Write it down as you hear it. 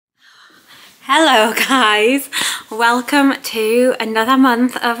Hello guys, welcome to another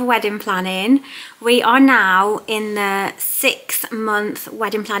month of wedding planning. We are now in the 6-month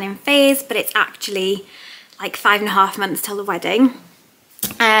wedding planning phase, but it's actually like 5.5 months till the wedding.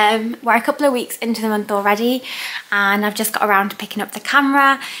 We're a couple of weeks into the month already and I've just got around to picking up the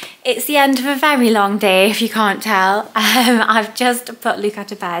camera. It's the end of a very long day if you can't tell. I've just put Luca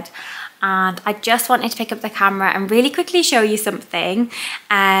to bed and I just wanted to pick up the camera and really quickly show you something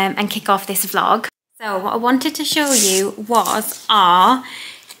and kick off this vlog. So what I wanted to show you was our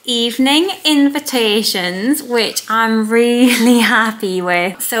evening invitations, which I'm really happy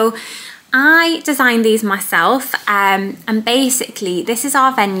with. So I designed these myself and basically this is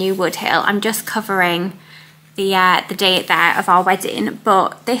our venue, Woodhill. I'm just covering the date there of our wedding,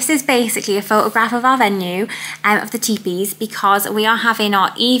 but this is basically a photograph of our venue of the teepees, because we are having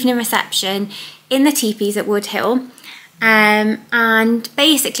our evening reception in the teepees at Woodhill. And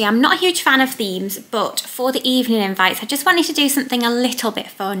basically I'm not a huge fan of themes, but for the evening invites I just wanted to do something a little bit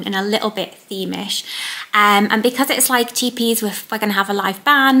fun and a little bit theme-ish, and because it's like teepees, we're gonna have a live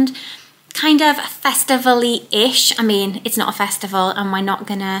band, kind of festival-y-ish. I mean, it's not a festival and we're not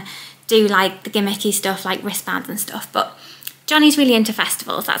gonna do like the gimmicky stuff like wristbands and stuff, but Johnny's really into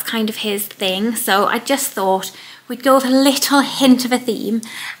festivals, that's kind of his thing. So I just thought we'd go with a little hint of a theme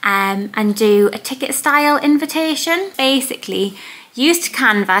and do a ticket style invitation. Basically used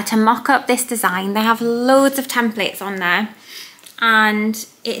Canva to mock up this design. They have loads of templates on there and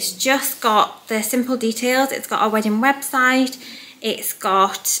it's just got the simple details. It's got our wedding website, it's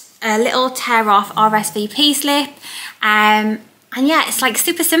got a little tear off RSVP slip, and yeah, it's like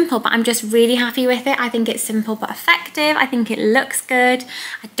super simple, but I'm just really happy with it. I think it's simple but effective. I think it looks good.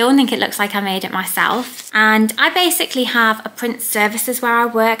 I don't think it looks like I made it myself. And I basically have a print services where I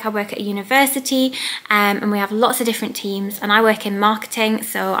work. I work at a university and we have lots of different teams, and I work in marketing,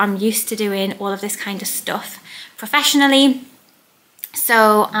 so I'm used to doing all of this kind of stuff professionally.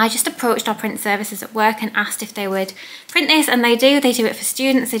 So I just approached our print services at work and asked if they would print this, and they do. They do it for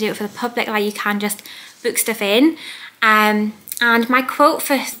students, they do it for the public, like you can just book stuff in. And my quote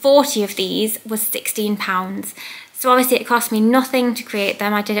for 40 of these was £16. So obviously it cost me nothing to create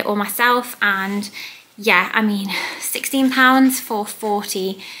them. I did it all myself, and yeah, I mean, £16 for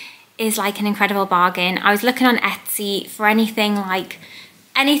 40 is like an incredible bargain. I was looking on Etsy for anything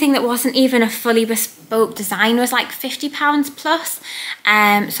that wasn't even a fully bespoke design was like £50 plus.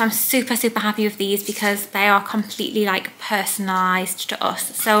 So I'm super happy with these because they are completely like personalized to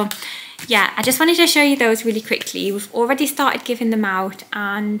us. So yeah, I just wanted to show you those really quickly. We've already started giving them out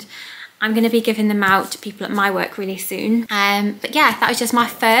and I'm going to be giving them out to people at my work really soon. But yeah, that was just my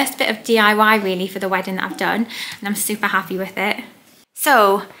first bit of DIY really for the wedding that I've done, and I'm super happy with it.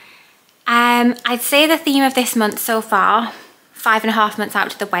 So I'd say the theme of this month so far, 5.5 months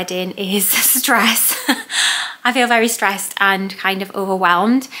out to the wedding, is stress. I feel very stressed and kind of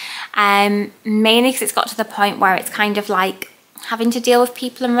overwhelmed, mainly because it's got to the point where it's kind of like having to deal with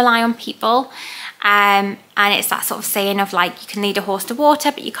people and rely on people, and it's that sort of saying of like, you can lead a horse to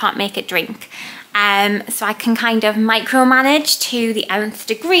water but you can't make it drink. So I can kind of micromanage to the nth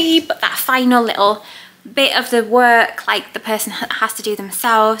degree, but that final little bit of the work, like the person has to do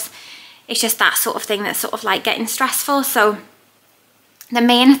themselves, it's just that sort of thing that's sort of like getting stressful. So the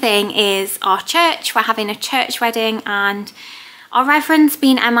main thing is our church. We're having a church wedding and our reverend's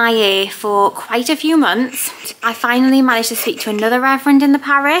been MIA for quite a few months. I finally managed to speak to another reverend in the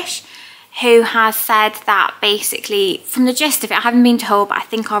parish who has said that basically, from the gist of it, I haven't been told, but I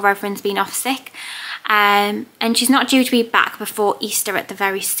think our reverend's been off sick. And she's not due to be back before Easter at the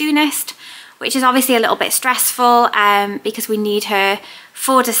very soonest, which is obviously a little bit stressful because we need her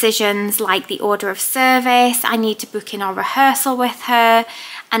for decisions like the order of service. I need to book in our rehearsal with her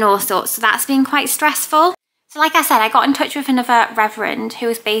and all sorts. So that's been quite stressful. So like I said, I got in touch with another reverend who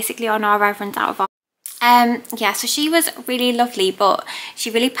was basically on our reverends out of office. Yeah, so she was really lovely, but she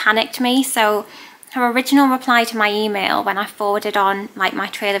really panicked me. So her original reply to my email, when I forwarded on like my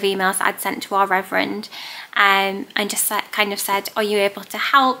trail of emails I'd sent to our reverend, and just kind of said, are you able to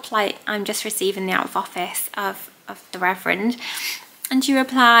help? Like, I'm just receiving the out of office of the reverend. And she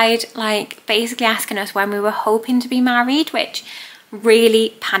replied, like, basically asking us when we were hoping to be married, which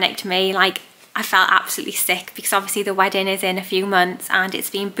really panicked me. Like, I felt absolutely sick because obviously the wedding is in a few months and it's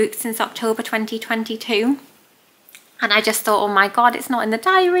been booked since October 2022. And I just thought, oh my God, it's not in the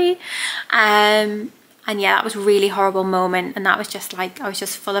diary. And yeah, that was a really horrible moment. And that was just like, I was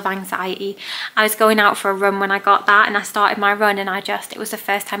just full of anxiety. I was going out for a run when I got that, and I started my run and it was the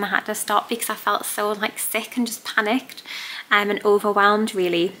first time I had to stop because I felt so like sick and just panicked and overwhelmed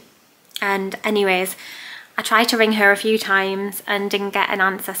really. And anyways, I tried to ring her a few times and didn't get an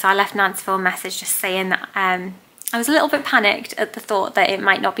answer, so I left Nan's phone message just saying that I was a little bit panicked at the thought that it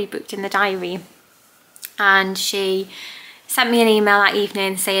might not be booked in the diary. And she sent me an email that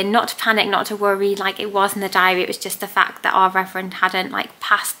evening saying not to panic, not to worry, like it was in the diary. It was just the fact that our reverend hadn't like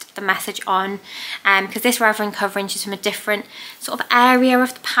passed the message on, because this reverend covering, she's from a different sort of area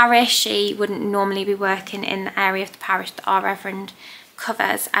of the parish. She wouldn't normally be working in the area of the parish that our reverend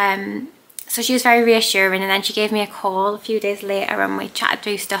covers. So she was very reassuring, and then she gave me a call a few days later and we chatted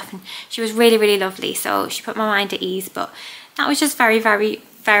through stuff, and she was really, really lovely. So she put my mind at ease, but that was just very, very,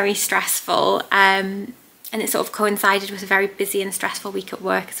 very stressful. And it sort of coincided with a very busy and stressful week at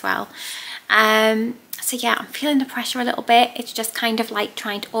work as well. So yeah, I'm feeling the pressure a little bit. It's just kind of like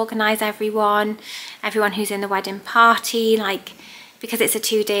trying to organise everyone who's in the wedding party, like, because it's a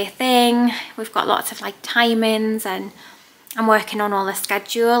 2-day thing. We've got lots of like timings, and I'm working on all the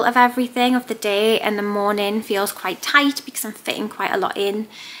schedule of everything of the day, and the morning feels quite tight because I'm fitting quite a lot in.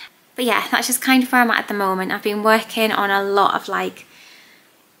 But yeah, that's just kind of where I'm at the moment. I've been working on a lot of like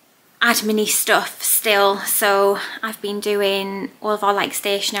admin-y stuff still, so I've been doing all of our like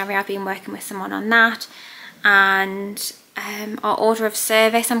stationery. I've been working with someone on that, and our order of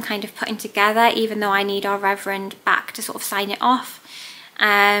service I'm kind of putting together, even though I need our reverend back to sort of sign it off.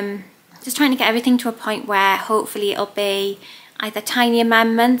 Just trying to get everything to a point where hopefully it'll be either tiny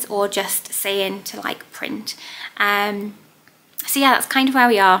amendments or just saying to like print. So yeah, that's kind of where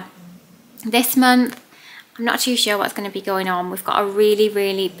we are this month. I'm not too sure what's going to be going on. We've got a really,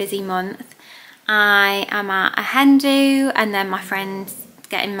 really busy month. I am at a hen do, and then my friend's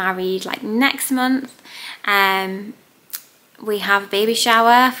getting married like next month. We have a baby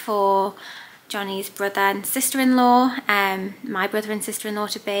shower for Johnny's brother and sister-in-law, my brother and sister-in-law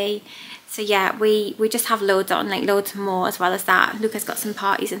to be. So yeah, we just have loads on, like loads more as well as that. Luca's got some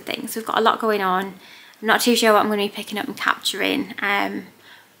parties and things, so we've got a lot going on. I'm not too sure what I'm going to be picking up and capturing,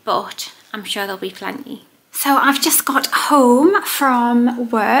 but I'm sure there'll be plenty. So I've just got home from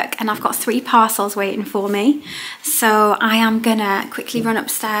work and I've got 3 parcels waiting for me. So I am gonna quickly run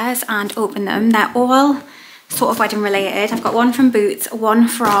upstairs and open them. They're all sort of wedding related. I've got one from Boots, one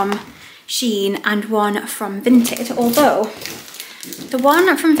from Shein, and one from Vinted. Although the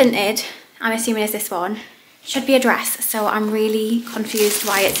one from Vinted, I'm assuming is this one, should be a dress. So I'm really confused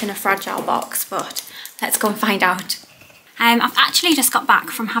why it's in a fragile box, but let's go and find out. I've actually just got back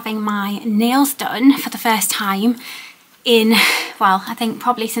from having my nails done for the first time in, well, I think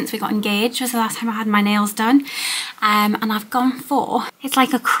probably since we got engaged was the last time I had my nails done. And I've gone for, it's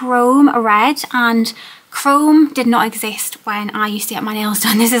like a chrome red, and chrome did not exist when I used to get my nails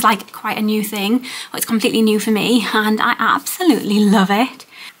done. This is like quite a new thing. It's completely new for me and I absolutely love it.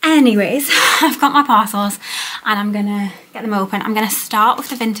 Anyways, I've got my parcels and I'm gonna get them open. I'm gonna start with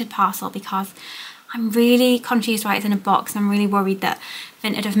the Vinted parcel because I'm really confused why it's in a box, and I'm really worried that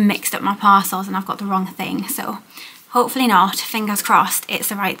Vinted have mixed up my parcels and I've got the wrong thing. So hopefully not, fingers crossed, it's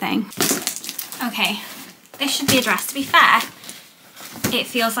the right thing. Okay, this should be a dress. To be fair, it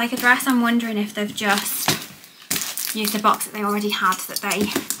feels like a dress. I'm wondering if they've just used a box that they already had, that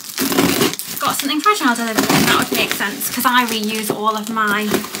they got something fragile delivered. That would make sense because I reuse all of my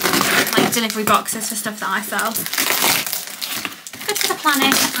like delivery boxes for stuff that I sell. Good for the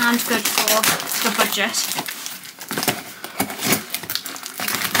planet and good for the budget.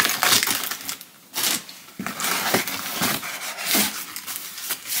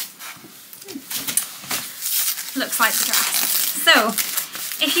 Looks like the dress. So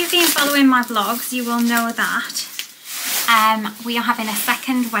if you've been following my vlogs, you will know that we are having a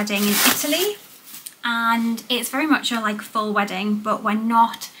second wedding in Italy, and it's very much a like full wedding, but we're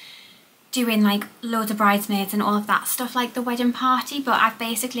not doing like loads of bridesmaids and all of that stuff like the wedding party. But I've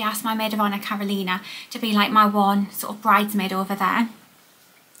basically asked my maid of honour Carolina to be like my one sort of bridesmaid over there.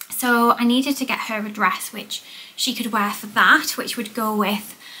 So I needed to get her a dress which she could wear for that, which would go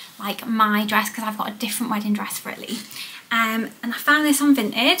with like my dress because I've got a different wedding dress for Italy. And I found this on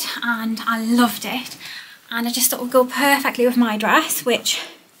Vinted and I loved it, and I just thought it would go perfectly with my dress, which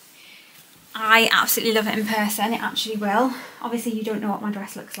I absolutely love it in person. It actually will. Obviously you don't know what my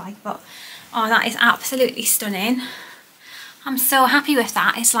dress looks like, but oh, that is absolutely stunning. I'm so happy with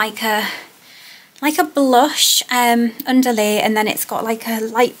that. It's like a blush underlay, and then it's got like a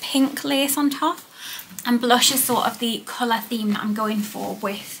light pink lace on top, and blush is sort of the colour theme that I'm going for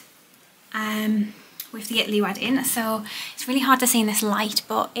with the Italy wedding. So it's really hard to see in this light,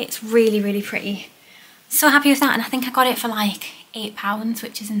 but it's really, really pretty. So happy with that, and I think I got it for like £8,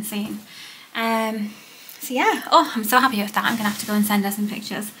 which is insane. So yeah, oh, I'm so happy with that. I'm gonna have to go and send her some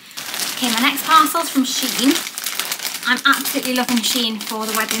pictures. Okay, my next parcel's from Shein. I'm absolutely loving Shein for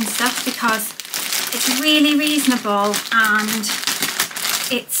the wedding stuff because It's really reasonable and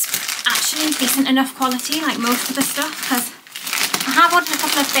it's actually decent enough quality, like most of the stuff, because I have ordered a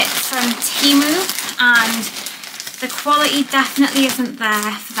couple of bits from Temu and the quality definitely isn't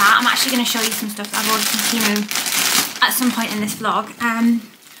there for that. I'm actually going to show you some stuff that I've ordered from Temu at some point in this vlog.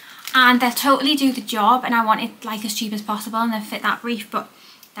 And they'll totally do the job, and I want it like as cheap as possible and they fit that brief, but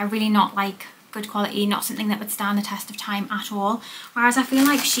they're really not like good quality, not something that would stand the test of time at all. Whereas I feel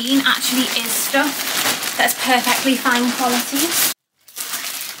like Shein actually is stuff that's perfectly fine quality.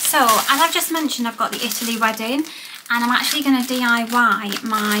 So as I've just mentioned, I've got the Italy wedding and I'm actually going to DIY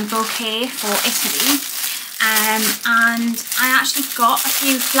my bouquet for Italy. And I actually got a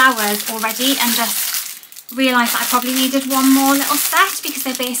few flowers already and just realised that I probably needed one more little set, because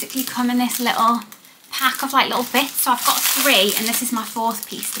they basically come in this little pack of like little bits. So I've got 3 and this is my 4th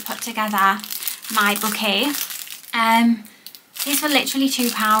piece to put together my bouquet. These were literally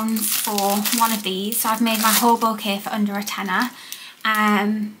 £2 for one of these, so I've made my whole bouquet for under a tenner.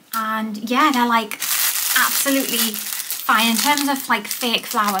 And yeah, they're like absolutely fine. In terms of like fake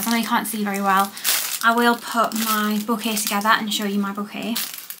flowers, I know you can't see very well, I will put my bouquet together and show you my bouquet.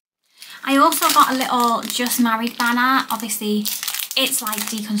 I also got a little Just Married banner. Obviously it's like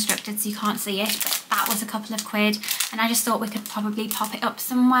deconstructed so you can't see it, but that was a couple of quid, and I just thought we could probably pop it up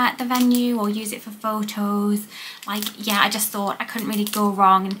somewhere at the venue or use it for photos. Like, yeah, I just thought I couldn't really go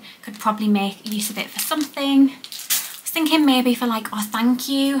wrong and could probably make use of it for something. I was thinking maybe for like our thank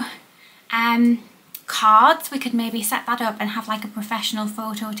you cards, we could maybe set that up and have like a professional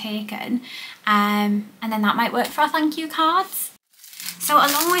photo taken, and then that might work for our thank you cards. So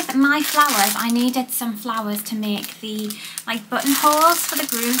along with my flowers, I needed some flowers to make the like buttonholes for the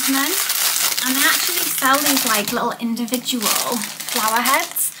groomsmen, and they actually sell these like little individual flower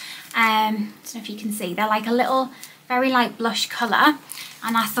heads. I don't know if you can see, they're like a little very light blush colour,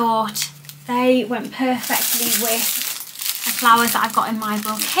 and I thought they went perfectly with the flowers that I've got in my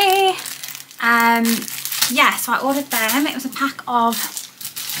bouquet. Yeah, so I ordered them. It was a pack of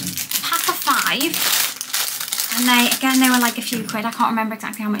 5. And they were like a few quid. I can't remember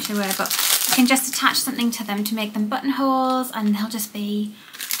exactly how much they were, but you can just attach something to them to make them buttonholes and they'll just be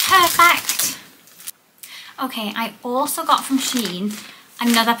perfect. Okay, I also got from Shein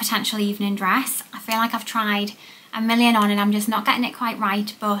another potential evening dress. I feel like I've tried a million on and I'm just not getting it quite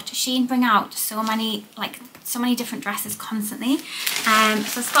right, but Shein bring out so many different dresses constantly. So I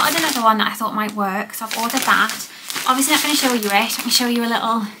spotted another one that I thought might work, so I've ordered that. Obviously not going to show you it. Let me show you a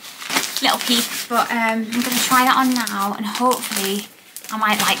little peek, but I'm going to try that on now and hopefully I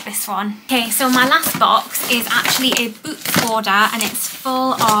might like this one. Okay, so my last box is actually a Boots order and it's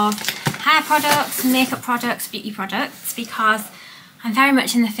full of hair products, makeup products, beauty products, because I'm very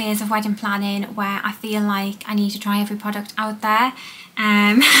much in the phase of wedding planning where I feel like I need to try every product out there.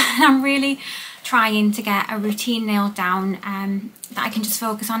 I'm really trying to get a routine nailed down that I can just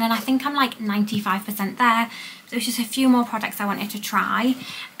focus on, and I think I'm like 95% there. There's just a few more products I wanted to try,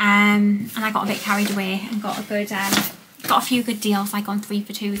 and I got a bit carried away and got a few good deals like on 3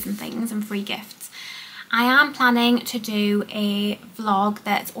 for 2s and things and free gifts. I am planning to do a vlog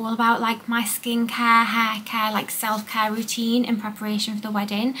that's all about like my skincare, hair care, like self-care routine in preparation for the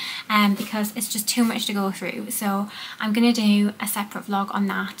wedding, because it's just too much to go through. So I'm going to do a separate vlog on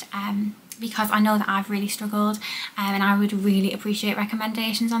that, because I know that I've really struggled, and I would really appreciate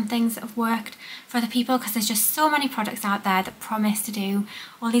recommendations on things that have worked for other people, because there's just so many products out there that promise to do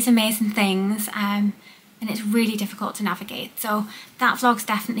all these amazing things, and it's really difficult to navigate. So that vlog's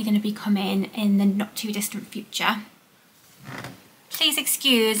definitely going to be coming in the not too distant future. Please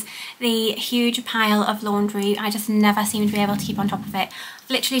excuse the huge pile of laundry. I just never seem to be able to keep on top of it. I've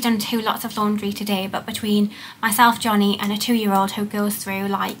literally done 2 lots of laundry today, but between myself, Johnny, and a 2-year-old who goes through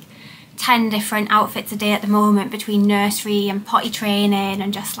like 10 different outfits a day at the moment, between nursery and potty training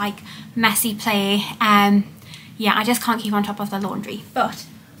and just like messy play, yeah, I just can't keep on top of the laundry. But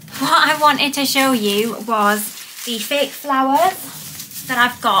what I wanted to show you was the fake flowers that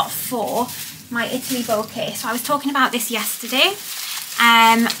I've got for my Italy bouquet. So I was talking about this yesterday,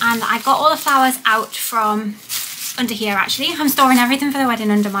 and I got all the flowers out from under here actually. I'm storing everything for the wedding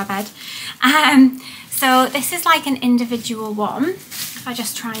under my bed. So this is like an individual one, if I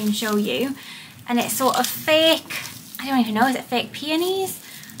just try and show you, and it's sort of fake, I don't even know, is it fake peonies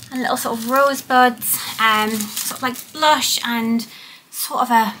and little sort of rosebuds, sort of like blush and sort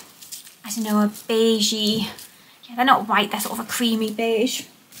of a, I don't know, a beigey, yeah, they're not white, they're sort of a creamy beige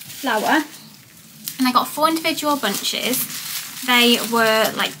flower. And I got 4 individual bunches. They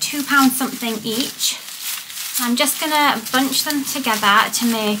were like £2 something each. I'm just gonna bunch them together to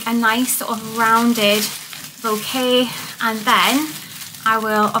make a nice sort of rounded bouquet, and then I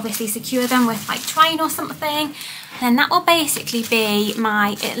will obviously secure them with like twine or something, and then that will basically be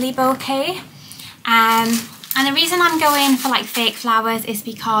my Italy bouquet. And the reason I'm going for like fake flowers is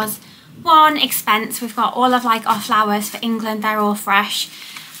because, one, expense. We've got all of like our flowers for England, they're all fresh,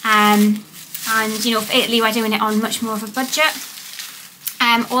 and you know, for Italy we're doing it on much more of a budget.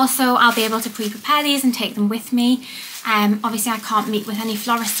 Also, I'll be able to pre-prepare these and take them with me. Obviously I can't meet with any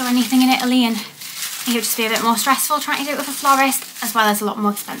florists or anything in Italy, and it would just be a bit more stressful trying to do it with a florist, as well as a lot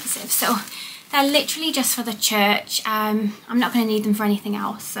more expensive. So they're literally just for the church. I'm not going to need them for anything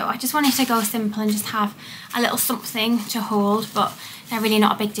else, so I just wanted to go simple and just have a little something to hold, but they're really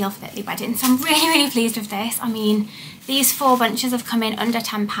not a big deal for the Italy wedding. So I'm really pleased with this. I mean, these 4 bunches have come in under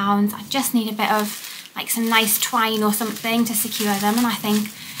 £10. I just need a bit of like some nice twine or something to secure them, and I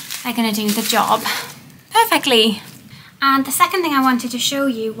think they're going to do the job perfectly. And the second thing I wanted to show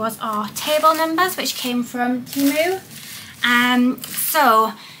you was our table numbers, which came from Temu.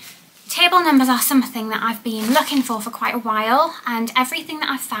 So table numbers are something that I've been looking for quite a while, and everything that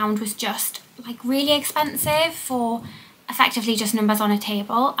I found was just like really expensive for effectively just numbers on a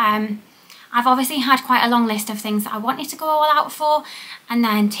table. I've obviously had quite a long list of things that I wanted to go all out for, and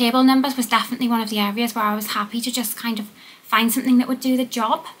then table numbers was definitely one of the areas where I was happy to just kind of find something that would do the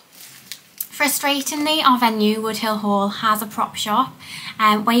job. Frustratingly, our venue, Woodhill Hall, has a prop shop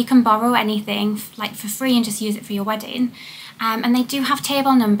where you can borrow anything like for free and just use it for your wedding. And they do have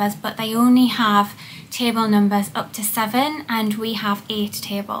table numbers, but they only have table numbers up to 7, and we have 8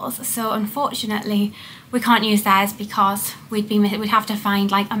 tables. So unfortunately, we can't use theirs because we'd have to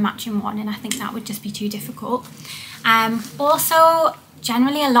find like a matching one, and I think that would just be too difficult. Also,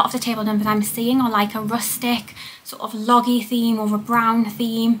 generally a lot of the table numbers I'm seeing are like a rustic sort of loggy theme or a brown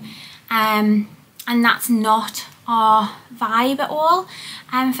theme. And that's not our vibe at all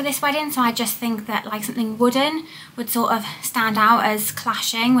for this wedding, so I just think that like something wooden would sort of stand out as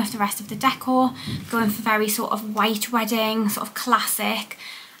clashing with the rest of the decor, going for very sort of white wedding, sort of classic,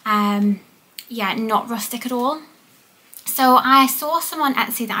 yeah, not rustic at all. So I saw some on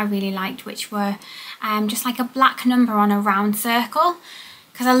Etsy that I really liked, which were just like a black number on a round circle,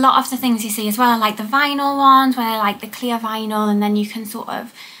 because a lot of the things you see as well are like the vinyl ones, where they're like the clear vinyl, and then you can sort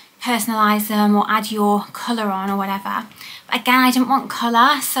of personalise them or add your colour on or whatever. But again, I didn't want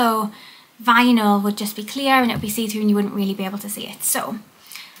colour, so vinyl would just be clear and it would be see-through and you wouldn't really be able to see it. So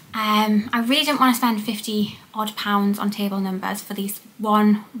I really didn't want to spend £50 odd on table numbers for these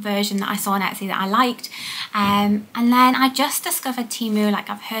one version that I saw on Etsy that I liked. And then I just discovered Temu,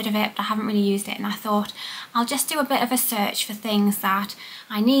 like I've heard of it, but I haven't really used it, and I thought I'll just do a bit of a search for things that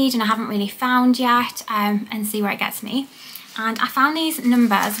I need and I haven't really found yet, and see where it gets me. And I found these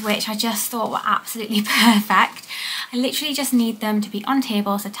numbers which I just thought were absolutely perfect. I literally just need them to be on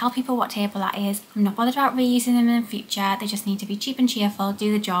tables, so tell people what table that is. I'm not bothered about reusing them in the future. They just need to be cheap and cheerful,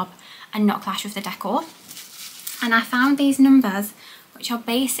 do the job, and not clash with the decor. And I found these numbers which are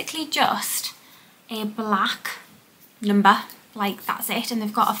basically just a black number, like that's it, and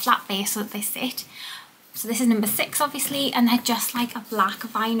they've got a flat base so that they sit. So this is number 6 obviously, and they're just like a black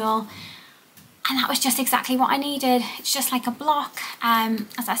vinyl. And that was just exactly what I needed. It's just like a block.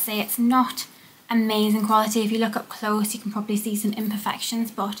 As I say, it's not amazing quality. If you look up close, you can probably see some imperfections,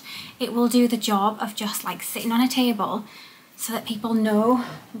 but it will do the job of just like sitting on a table so that people know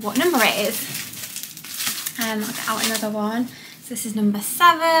what number it is. I'll get out another one. So this is number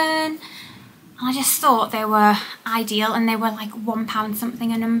 7. I just thought they were ideal, and they were like £1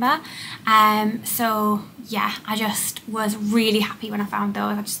 something a number. So yeah, I just was really happy when I found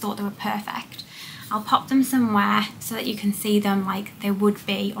those. I just thought they were perfect. I'll pop them somewhere so that you can see them like they would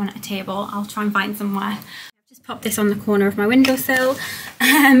be on a table. I'll try and find somewhere. I've just popped this on the corner of my windowsill,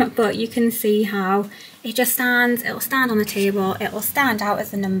 but you can see how it just stands. It'll stand on the table, it will stand out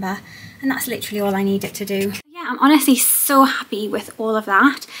as a number, and that's literally all I need it to do. Yeah, I'm honestly so happy with all of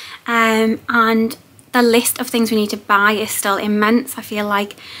that, and the list of things we need to buy is still immense. I feel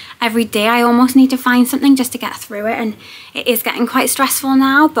like every day I almost need to find something just to get through it, and it is getting quite stressful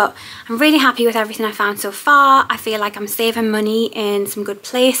now, but I'm really happy with everything I found so far. I feel like I'm saving money in some good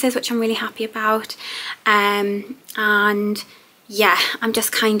places, which I'm really happy about, and yeah, I'm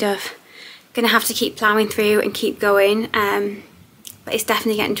just kind of gonna have to keep ploughing through and keep going, but it's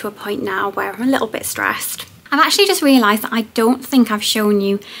definitely getting to a point now where I'm a little bit stressed. I've actually just realised that I don't think I've shown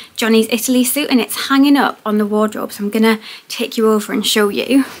you Johnny's Italy suit, and it's hanging up on the wardrobe, so I'm gonna take you over and show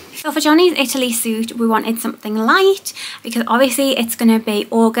you. So for Johnny's Italy suit, we wanted something light because obviously it's gonna be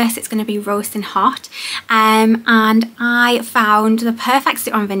August, it's gonna be roasting hot, and I found the perfect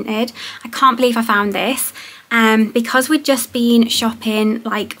suit on Vinted. I can't believe I found this. Because we'd just been shopping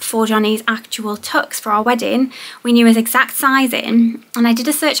like for Johnny's actual tux for our wedding, we knew his exact sizing, and I did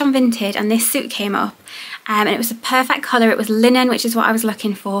a search on Vinted and this suit came up, and it was a perfect colour. It was linen, which is what I was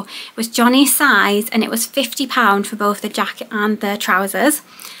looking for. It was Johnny's size and it was £50 for both the jacket and the trousers,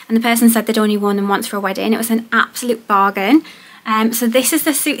 and the person said they'd only worn them once for a wedding. It was an absolute bargain. So this is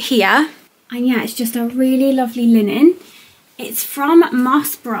the suit here, and yeah, it's just a really lovely linen. It's from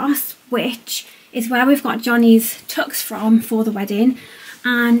Moss Bros, which is where we've got Johnny's tux from for the wedding,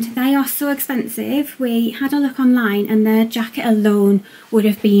 and they are so expensive. We had a look online and the jacket alone would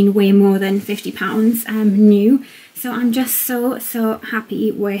have been way more than £50 new. So I'm just so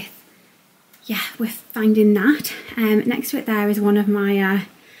happy with finding that. Next to it there is one of my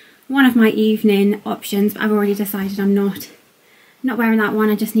evening options, but I've already decided I'm not wearing that one.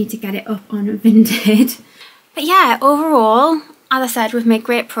 I just need to get it up on Vinted. But yeah, overall, as I said, we've made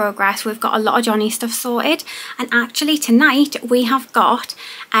great progress. We've got a lot of Johnny stuff sorted, and actually tonight we have got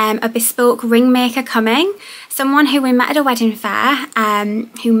a bespoke ring maker coming. Someone who we met at a wedding fair,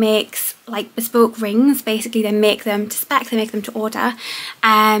 who makes like bespoke rings. Basically they make them to spec, they make them to order.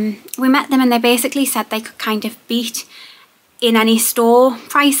 We met them and they basically said they could kind of beat in any store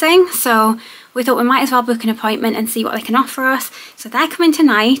pricing, so we thought we might as well book an appointment and see what they can offer us. So they're coming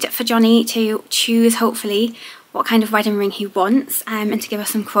tonight for Johnny to choose, hopefully, what kind of wedding ring he wants, and to give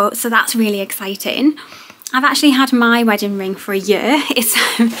us some quotes. So that's really exciting. I've actually had my wedding ring for a year.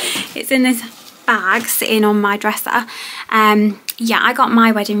 It's in this bag sitting on my dresser. Yeah, I got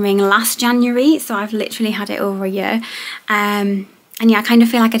my wedding ring last January, so I've literally had it over a year. And yeah, I kind of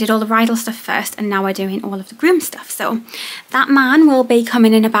feel like I did all the bridal stuff first and now we're doing all of the groom stuff. So that man will be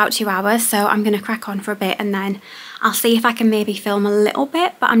coming in about 2 hours, so I'm going to crack on for a bit and then I'll see if I can maybe film a little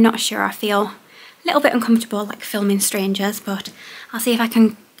bit, but I'm not sure. I feel a little bit uncomfortable like filming strangers, but I'll see if I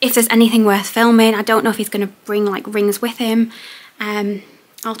can, if there's anything worth filming. I don't know if he's going to bring like rings with him.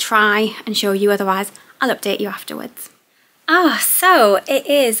 I'll try and show you, otherwise I'll update you afterwards. So it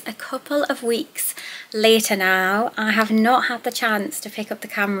is a couple of weeks later now. I have not had the chance to pick up the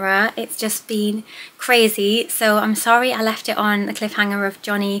camera. It's just been crazy, so I'm sorry I left it on the cliffhanger of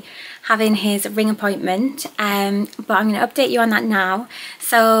Johnny having his ring appointment, but I'm going to update you on that now.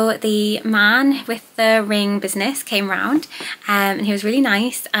 So the man with the ring business came round, and he was really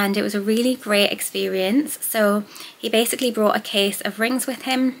nice and it was a really great experience. So he basically brought a case of rings with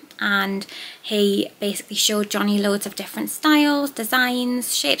him, and he basically showed Johnny loads of different styles,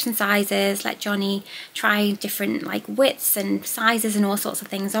 designs, shapes and sizes, let Johnny try different like widths and sizes and all sorts of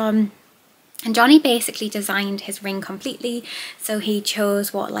things on. And Johnny basically designed his ring completely. So he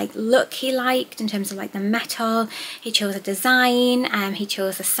chose what like look he liked in terms of like the metal, he chose a design, he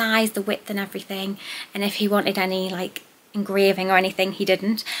chose the size, the width and everything. And if he wanted any like engraving or anything, he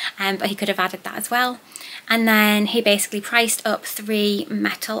didn't, but he could have added that as well. And then he basically priced up 3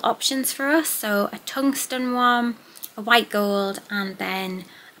 metal options for us, so a tungsten one, a white gold, and then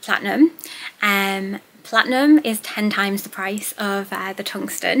a platinum. Platinum is 10 times the price of the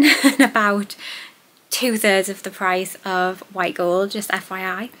tungsten and about 2/3 of the price of white gold, just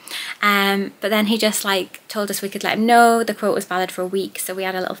FYI. But then he just like told us we could let him know the quote was valid for a week, so we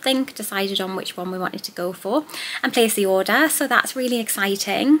had a little think, decided on which one we wanted to go for and placed the order. So that's really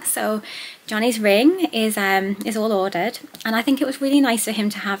exciting. So Johnny's ring is all ordered, and I think it was really nice for him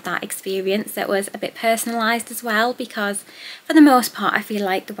to have that experience that was a bit personalised as well, because for the most part I feel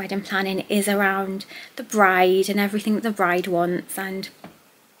like the wedding planning is around the bride and everything that the bride wants, and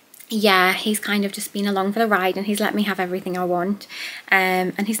yeah, he's kind of just been along for the ride and he's let me have everything I want,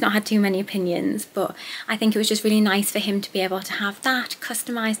 and he's not had too many opinions, but I think it was just really nice for him to be able to have that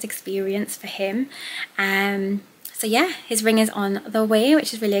customised experience for him. So yeah, his ring is on the way,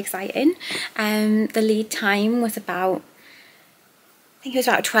 which is really exciting. The lead time was about, I think it was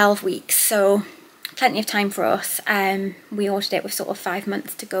about 12 weeks, so plenty of time for us. We ordered it with sort of 5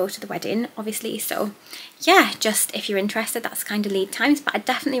 months to go to the wedding, obviously, so yeah, just if you're interested, that's kind of lead times, but I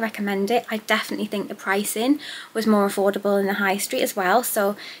definitely recommend it. I definitely think the pricing was more affordable in the high street as well,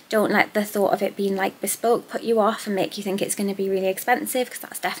 so don't let the thought of it being like bespoke put you off and make you think it's going to be really expensive, because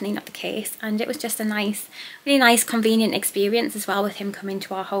that's definitely not the case. And it was just a nice, really nice convenient experience as well with him coming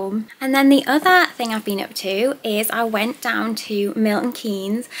to our home. And then the other thing I've been up to is I went down to Milton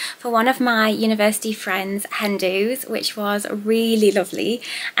Keynes for one of my university friends' hen do's, which was really lovely.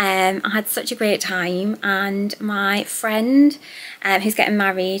 I had such a great time, and my friend who's getting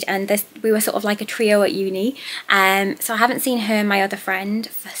married, and we were sort of like a trio at uni, so I haven't seen her and my other friend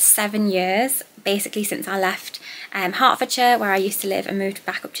for 7 years, basically since I left Hertfordshire, where I used to live, and moved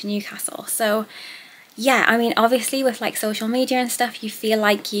back up to Newcastle. So yeah, I mean, obviously with like social media and stuff, you feel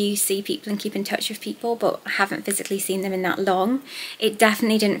like you see people and keep in touch with people, but I haven't physically seen them in that long. It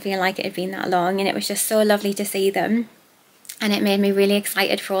definitely didn't feel like it had been that long, and it was just so lovely to see them. And it made me really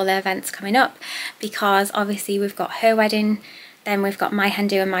excited for all the events coming up, because obviously we've got her wedding, then we've got my hen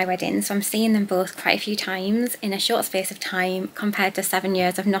do and my wedding, so I'm seeing them both quite a few times in a short space of time compared to 7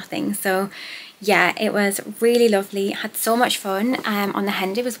 years of nothing. So yeah, it was really lovely. Had so much fun on the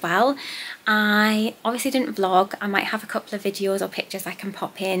hen do as well. I obviously didn't vlog. I might have a couple of videos or pictures I can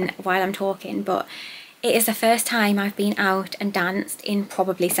pop in while I'm talking, but it is the first time I've been out and danced in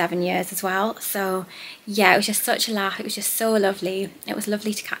probably 7 years as well. So yeah, it was just such a laugh. It was just so lovely. It was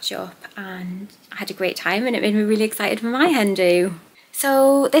lovely to catch up, and I had a great time, and it made me really excited for my hen do.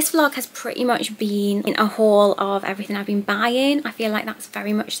 So this vlog has pretty much been a haul of everything I've been buying. I feel like that's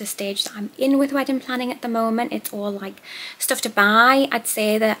very much the stage that I'm in with wedding planning at the moment. It's all like stuff to buy. I'd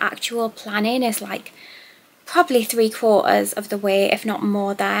say the actual planning is like probably 3/4 of the way, if not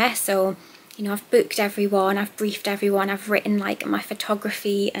more there. So, you know, I've booked everyone, I've briefed everyone, I've written like my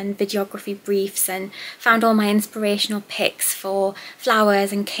photography and videography briefs and found all my inspirational pics for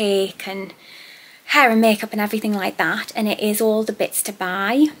flowers and cake and hair and makeup and everything like that, and it is all the bits to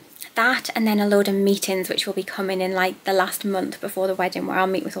buy. That, and then a load of meetings which will be coming in like the last month before the wedding, where I'll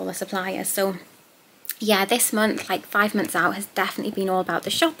meet with all the suppliers. So yeah, this month, like 5 months out, has definitely been all about the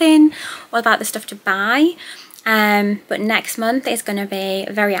shopping, all about the stuff to buy. But next month is going to be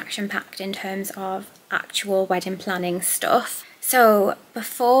very action-packed in terms of actual wedding planning stuff. So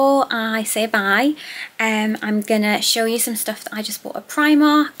before I say bye, I'm gonna show you some stuff that I just bought at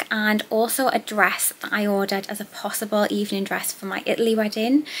Primark, and also a dress that I ordered as a possible evening dress for my Italy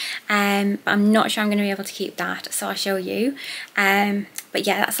wedding. But I'm not sure I'm gonna be able to keep that, so I'll show you. But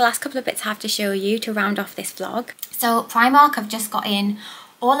yeah, that's the last couple of bits I have to show you to round off this vlog. So Primark have just got in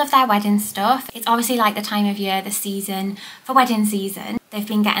all of their wedding stuff. It's obviously like the time of year, the season for wedding season. They've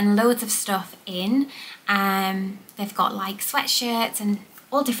been getting loads of stuff in. They've got like sweatshirts and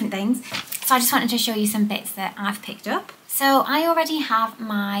all different things. So I just wanted to show you some bits that I've picked up. So I already have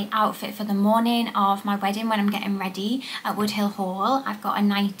my outfit for the morning of my wedding when I'm getting ready at Woodhill Hall. I've got a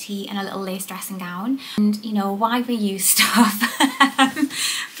nightie and a little lace dressing gown. And you know, why reuse stuff?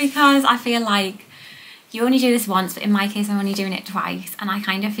 Because I feel like you only do this once, but in my case I'm only doing it twice, and I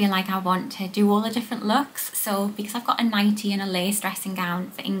kind of feel like I want to do all the different looks. So because I've got a nightie and a lace dressing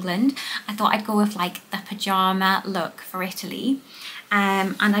gown for England, I thought I'd go with like the pyjama look for Italy.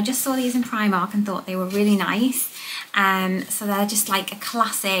 And I just saw these in Primark and thought they were really nice. So they're just like a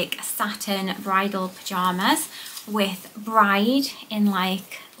classic satin bridal pyjamas with bride in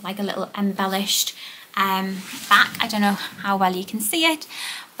like a little embellished back. I don't know how well you can see it,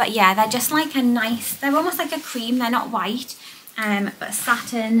 but yeah, they're just like a nice, they're almost like a cream, they're not white, but a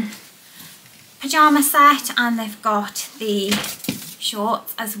satin pyjama set, and they've got the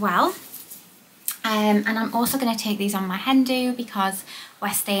shorts as well. And I'm also going to take these on my hen do because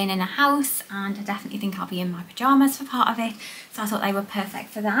we're staying in a house, and I definitely think I'll be in my pyjamas for part of it, so I thought they were perfect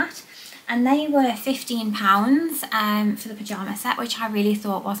for that. And they were £15 for the pyjama set, which I really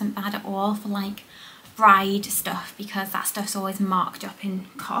thought wasn't bad at all for like bride stuff, because that stuff's always marked up in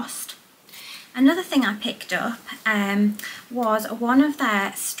cost. Another thing I picked up was one of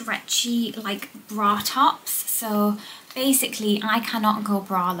their stretchy like bra tops. So basically I cannot go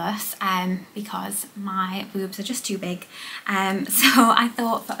braless because my boobs are just too big. So I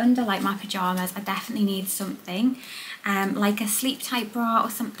thought for under like my pyjamas I definitely need something like a sleep tight bra or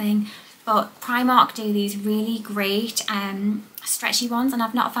something. But Primark do these really great stretchy ones, and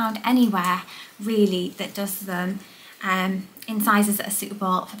I've not found anywhere really that does them in sizes that are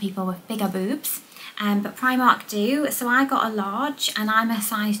suitable for people with bigger boobs. But Primark do. So I got a large, and I'm a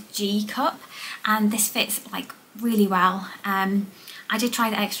size G cup, and this fits like really well. I did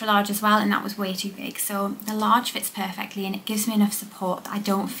try the extra large as well, and that was way too big. So the large fits perfectly, and it gives me enough support that I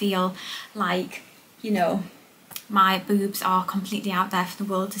don't feel like, you know, my boobs are completely out there for the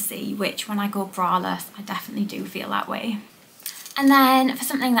world to see, which when I go braless I definitely do feel that way. And then for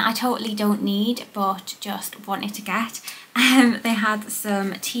something that I totally don't need but just wanted to get, they had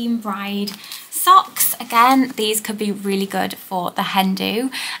some Team Bride socks. Again, these could be really good for the hen do,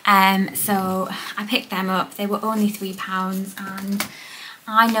 so I picked them up. They were only £3, and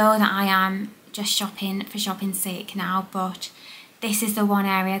I know that I am just shopping for shopping's sake now, but this is the one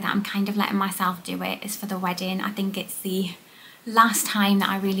area that I'm kind of letting myself do it, is for the wedding. I think it's the last time that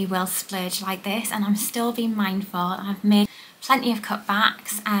I really will splurge like this, and I'm still being mindful. I've made plenty of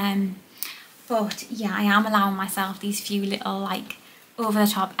cutbacks, but yeah, I am allowing myself these few little like over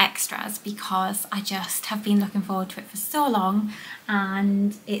the top extras because I just have been looking forward to it for so long,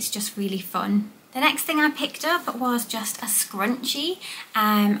 and it's just really fun. The next thing I picked up was just a scrunchie,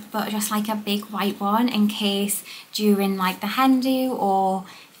 but just like a big white one in case during like the hen do or,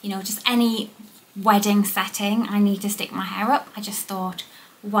 you know, just any wedding setting I need to stick my hair up. I just thought,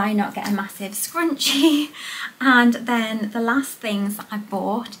 why not get a massive scrunchie? And then the last things that I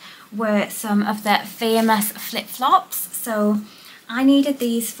bought were some of the famous flip-flops. So I needed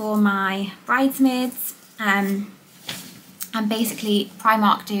these for my bridesmaids. And basically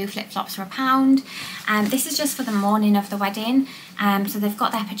Primark do flip-flops for £1. This is just for the morning of the wedding, so they've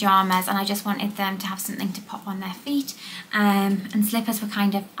got their pyjamas and I just wanted them to have something to pop on their feet, and slippers were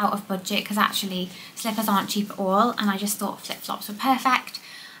kind of out of budget because actually slippers aren't cheap at all, and I just thought flip-flops were perfect.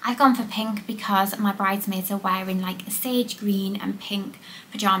 I've gone for pink because my bridesmaids are wearing like a sage green and pink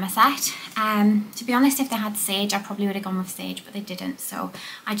pyjama set. To be honest, if they had sage I probably would have gone with sage, but they didn't, so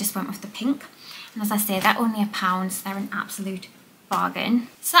I just went with the pink. And as I say, they're only £1, so they're an absolute bargain.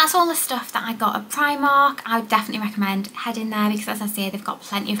 So that's all the stuff that I got at Primark. I would definitely recommend heading there because, as I say, they've got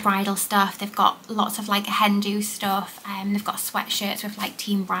plenty of bridal stuff. They've got lots of like hen do stuff, and they've got sweatshirts with like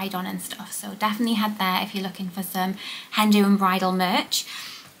Team Bride on and stuff. So definitely head there if you're looking for some hen do and bridal merch.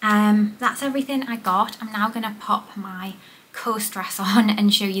 That's everything I got. I'm now going to pop my Coast dress on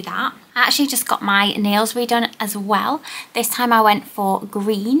and show you that. I actually just got my nails redone as well. This time I went for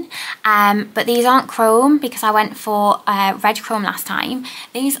green, but these aren't chrome because I went for red chrome last time.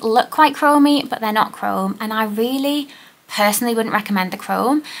 These look quite chromey, but they're not chrome, and I really personally wouldn't recommend the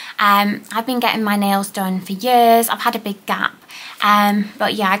chrome. I've been getting my nails done for years. I've had a big gap,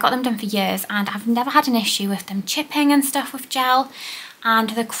 but yeah, I got them done for years and I've never had an issue with them chipping and stuff with gel.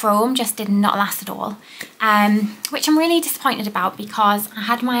 And the chrome just did not last at all, which I'm really disappointed about because I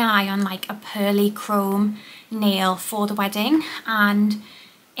had my eye on like a pearly chrome nail for the wedding, and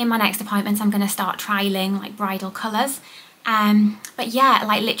in my next appointments I'm going to start trialing like bridal colours. But yeah,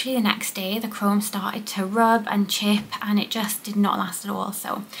 like literally the next day the chrome started to rub and chip and it just did not last at all.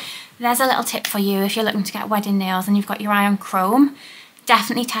 So there's a little tip for you if you're looking to get wedding nails and you've got your eye on chrome.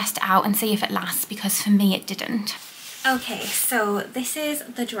 Definitely test it out and see if it lasts, because for me it didn't. Okay, so this is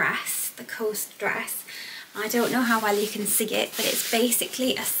the dress, the Coast dress. I don't know how well you can see it, but it's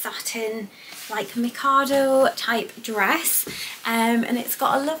basically a satin, like Mikado type dress, and it's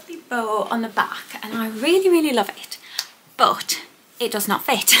got a lovely bow on the back, and I really, really love it, but it does not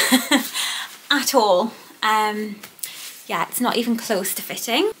fit at all. Yeah, it's not even close to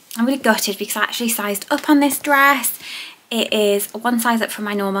fitting. I'm really gutted because I actually sized up on this dress. It is one size up from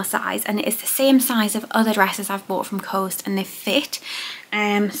my normal size, and it is the same size of other dresses I've bought from Coast, and they fit.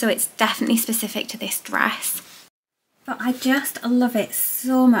 So it's definitely specific to this dress. But I just love it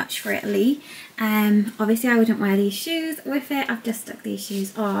so much for Italy. Obviously I wouldn't wear these shoes with it. I've just stuck these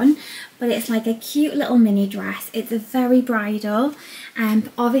shoes on, but it's like a cute little mini dress. It's a very bridal, and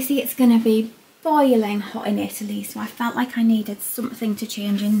obviously it's going to be boiling hot in Italy, so I felt like I needed something to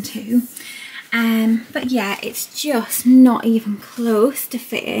change into. But yeah, it's just not even close to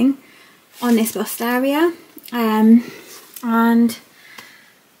fitting on this bust area, and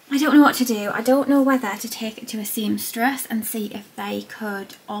I don't know what to do. I don't know whether to take it to a seamstress and see if they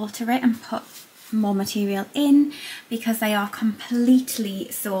could alter it and put more material in, because they are completely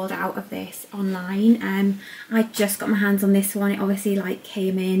sold out of this online. I just got my hands on this one. It obviously like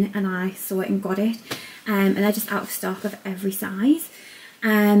came in and I saw it and got it, and they're just out of stock of every size.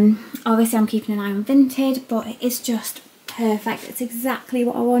 Obviously I'm keeping an eye on Vinted, but it is just perfect. It's exactly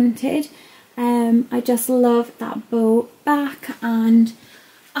what I wanted. I just love that bow back, and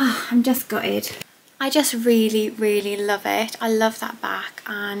I'm just gutted. I just really, really love it. I love that back,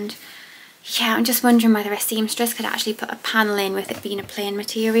 and yeah, I'm just wondering whether a seamstress could actually put a panel in with it being a plain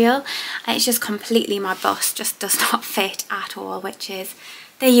material. It's just completely, my bust just does not fit at all, which is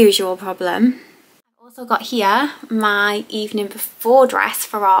the usual problem. Also got here my evening before dress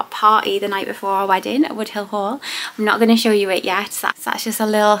for our party the night before our wedding at Woodhill Hall. I'm not going to show you it yet, so that's just a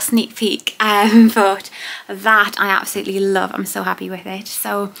little sneak peek, but that I absolutely love. I'm so happy with it.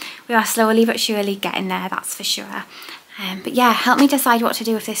 So we are slowly but surely getting there, that's for sure. But yeah, help me decide what to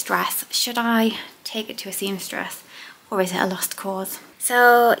do with this dress. Should I take it to a seamstress, or is it a lost cause?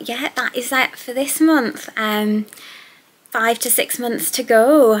 So yeah, that is it for this month. 5 to 6 months to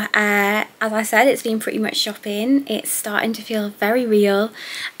go. As I said, it's been pretty much shopping. It's starting to feel very real.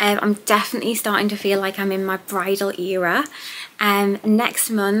 I'm definitely starting to feel like I'm in my bridal era. Next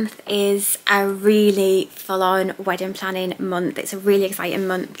month is a really full-on wedding planning month. It's a really exciting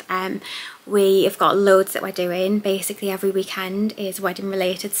month. We have got loads that we're doing. Basically every weekend is wedding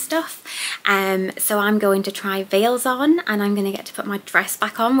related stuff. So I'm going to try veils on, and I'm going to get to put my dress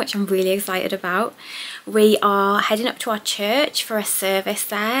back on, which I'm really excited about. We are heading up to our church for a service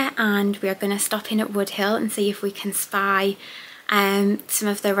there, and we are going to stop in at Woodhill and see if we can spy some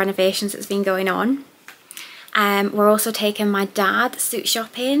of the renovations that's been going on. We're also taking my dad suit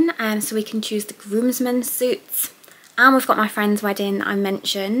shopping, so we can choose the groomsmen's suits. And we've got my friend's wedding that I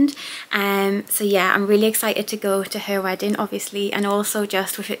mentioned. So yeah, I'm really excited to go to her wedding, obviously, and also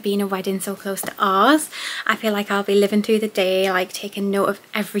just with it being a wedding so close to ours, I feel like I'll be living through the day, like taking note of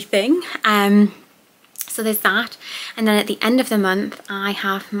everything. So there's that. And then at the end of the month, I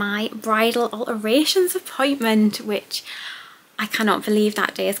have my bridal alterations appointment, which I cannot believe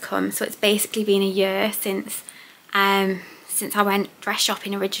that day has come. So it's basically been a year since I went dress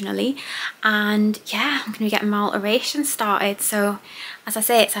shopping originally, and yeah, I'm going to be getting my alterations started. So as I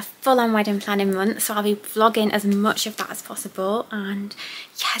say, it's a full-on wedding planning month, so I'll be vlogging as much of that as possible, and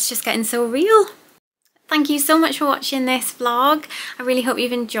yeah, it's just getting so real. Thank you so much for watching this vlog. I really hope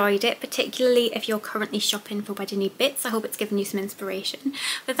you've enjoyed it, particularly if you're currently shopping for wedding bits. I hope it's given you some inspiration.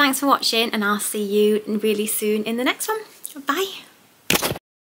 But thanks for watching, and I'll see you really soon in the next one. Bye.